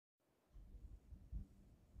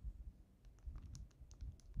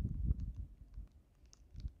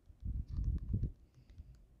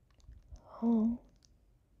Oh,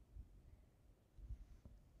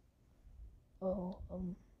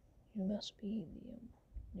 you must be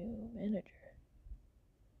the new manager.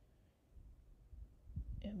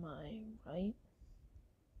 Am I right?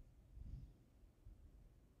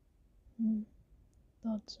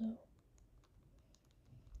 Thought so.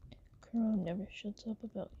 Kuro never shuts up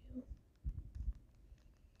about you.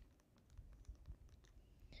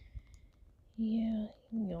 Yeah,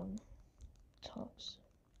 talks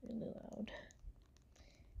really loud.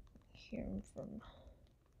 Hear him from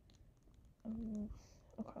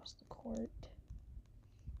across the court,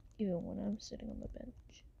 even when I'm sitting on the bench.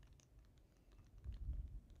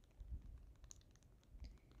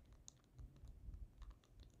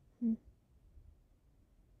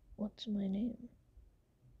 What's my name?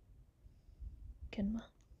 Kenma.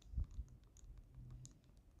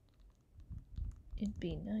 It'd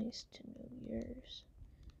be nice to know yours,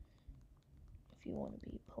 if you want to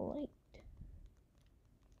be polite.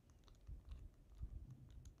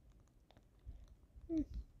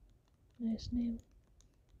 Nice name.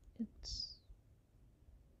 It's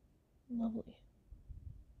lovely.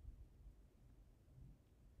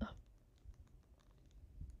 Oh.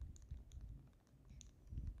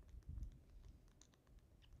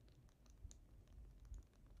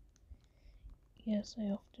 Yes,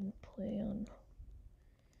 I often play on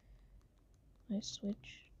my Switch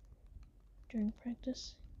during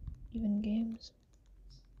practice, even games.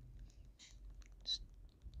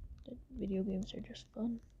 Video games are just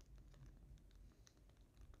fun.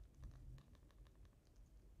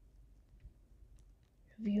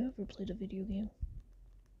 Have you ever played a video game?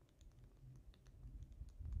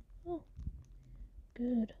 Oh,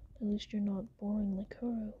 good. At least you're not boring like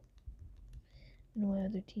Kuro and my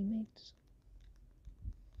other teammates.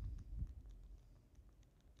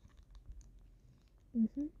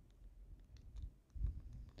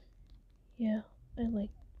 Yeah, I like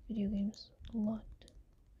video games a lot.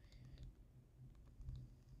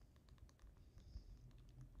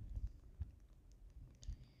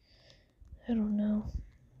 I don't know.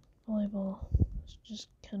 Volleyball is just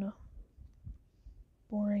kind of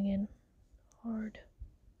boring and hard.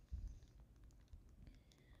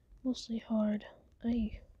 Mostly hard.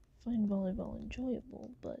 I find volleyball enjoyable,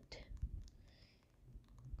 but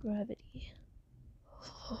gravity.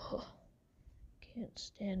 Can't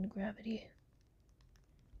stand gravity.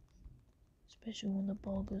 Especially when the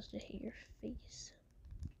ball goes to hit your face.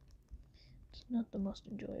 It's not the most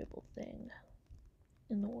enjoyable thing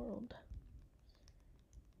in the world.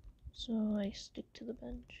 So I stick to the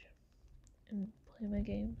bench and play my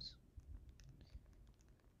games.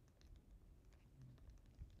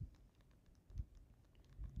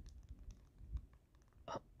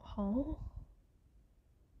 Huh?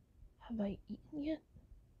 Have I eaten yet?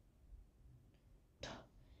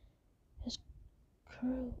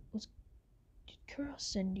 Did Kuro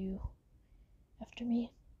send you after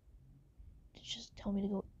me? Did you just tell me to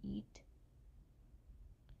go eat?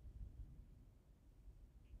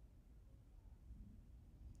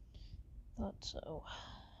 Thought so.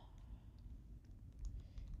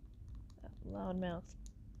 That loudmouth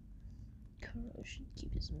Kuro should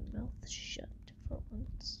keep his mouth shut for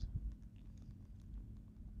once.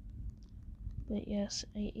 But yes,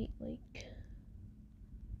 I ate like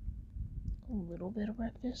a little bit of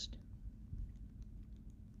breakfast.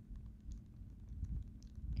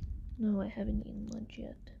 No, I haven't eaten lunch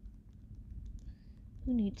yet.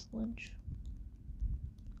 Who needs lunch?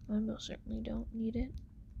 I most certainly don't need it.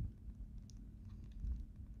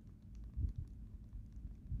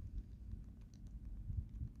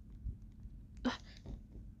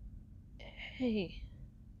 Hey.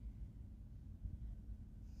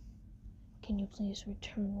 Can you please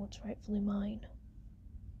return what's rightfully mine?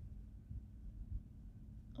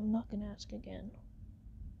 I'm not gonna ask again.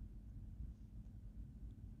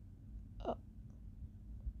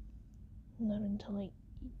 Not until I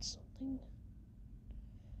eat something.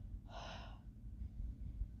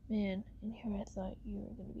 Man, in here I thought you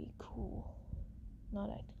were gonna be cool, not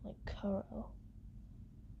acting like Kuro.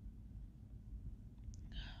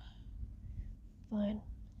 Fine,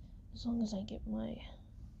 as long as I get my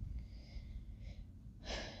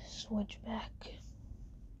Switch back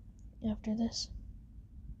after this.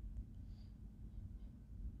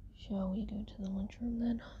 Shall we go to the lunchroom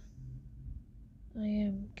then? I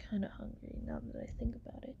am kinda hungry now that I think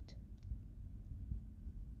about it.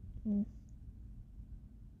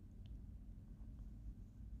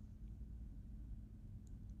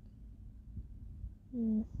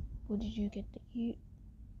 What did you get to eat?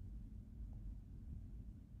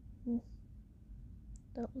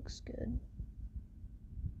 That looks good.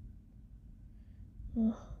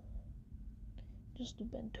 just a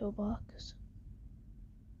bento box.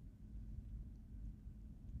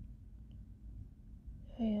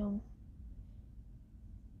 Hey,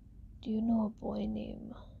 do you know a boy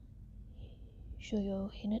named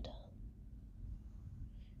Shoyo Hinata?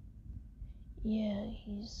 Yeah,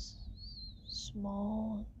 he's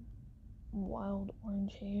small, wild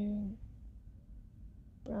orange hair,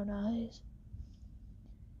 brown eyes.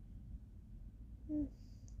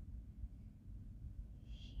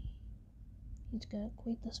 He's got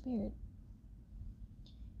quite the spirit.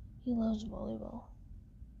 He loves volleyball.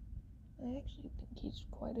 I actually think he's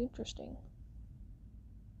quite interesting.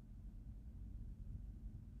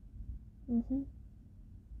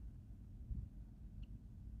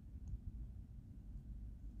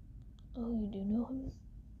 Oh, you do know him?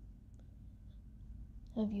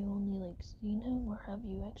 Have you only, seen him, or have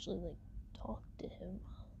you actually, talked to him?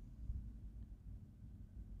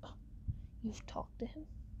 Oh, you've talked to him?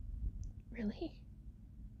 Really?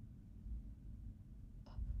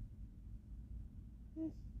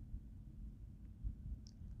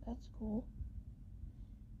 That's cool.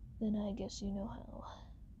 Then I guess you know how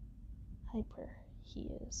hyper he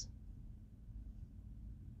is.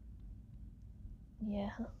 Yeah.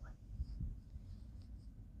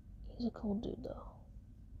 He's a cool dude, though.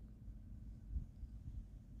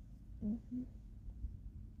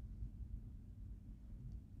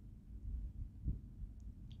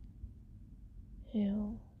 Hey,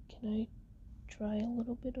 can I try a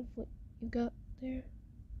little bit of what you got there?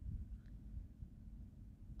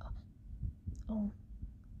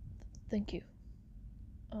 Thank you.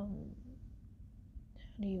 How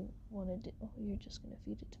do you want to do? Oh, you're just gonna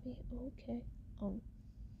feed it to me? Okay.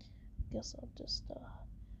 Guess I'll just,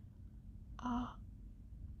 ah.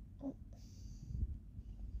 Oh.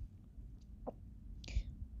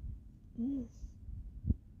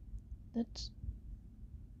 That's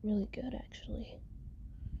really good, actually.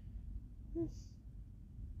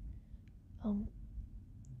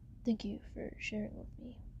 Thank you for sharing with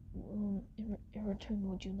me. In return,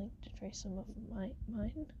 would you like to try some of mine?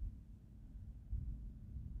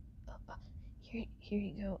 Here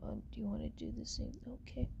you go. Do you want to do the same?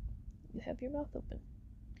 Okay. You have your mouth open.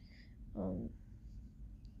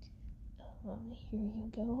 Here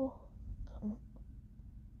you go.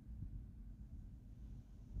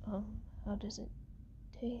 How does it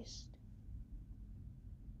taste?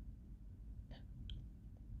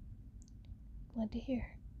 Glad to hear.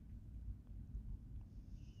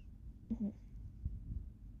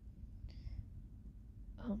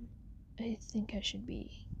 I think I should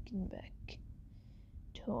be getting back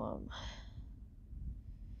to,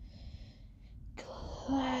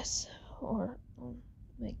 class, or,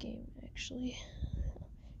 my game, actually.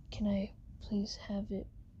 Can I please have it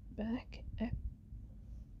back?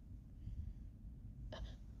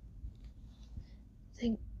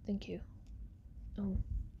 Thank you.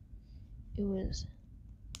 It was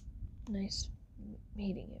nice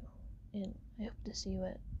meeting you, and I hope to see you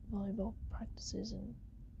at volleyball practices and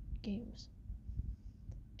games,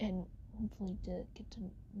 and hopefully to get to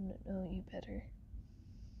know you better.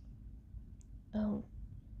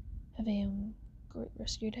 Have a great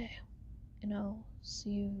rest of your day, and I'll see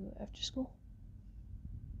you after school.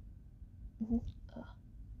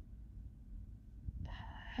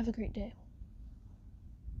 Have a great day.